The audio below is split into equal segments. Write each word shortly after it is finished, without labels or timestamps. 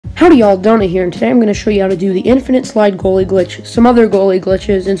Howdy y'all, Donut here, and today I'm going to show you how to do the infinite slide goalie glitch, some other goalie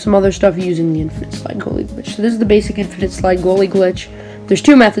glitches, and some other stuff using the infinite slide goalie glitch. So this is the basic infinite slide goalie glitch. There's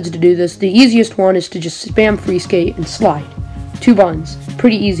two methods to do this. The easiest one is to just spam free skate and slide. 2 buttons.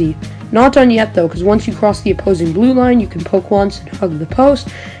 Pretty easy. Not done yet though, because once you cross the opposing blue line, you can poke once and hug the post,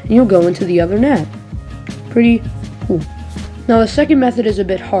 and you'll go into the other net. Pretty cool. Now the second method is a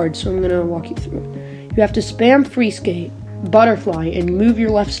bit hard, so I'm going to walk you through it. You have to spam free skate, butterfly, and move your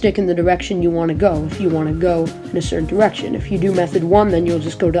left stick in the direction you want to go if you want to go in a certain direction. If you do method 1, then you'll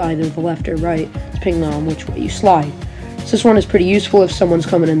just go to either the left or right, depending on which way you slide. So this one is pretty useful if someone's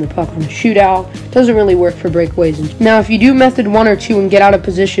coming in the puck on a shootout. Doesn't really work for breakaways. Now if you do method 1 or 2 and get out of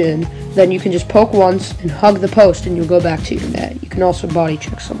position, then you can just poke once and hug the post and you'll go back to your net. You can also body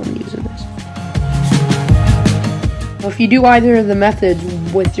check someone using this. Now, if you do either of the methods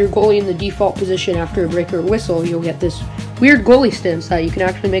with your goalie in the default position after a break or a whistle, you'll get this weird goalie stance that you can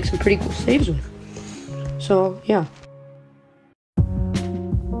actually make some pretty cool saves with. So, yeah.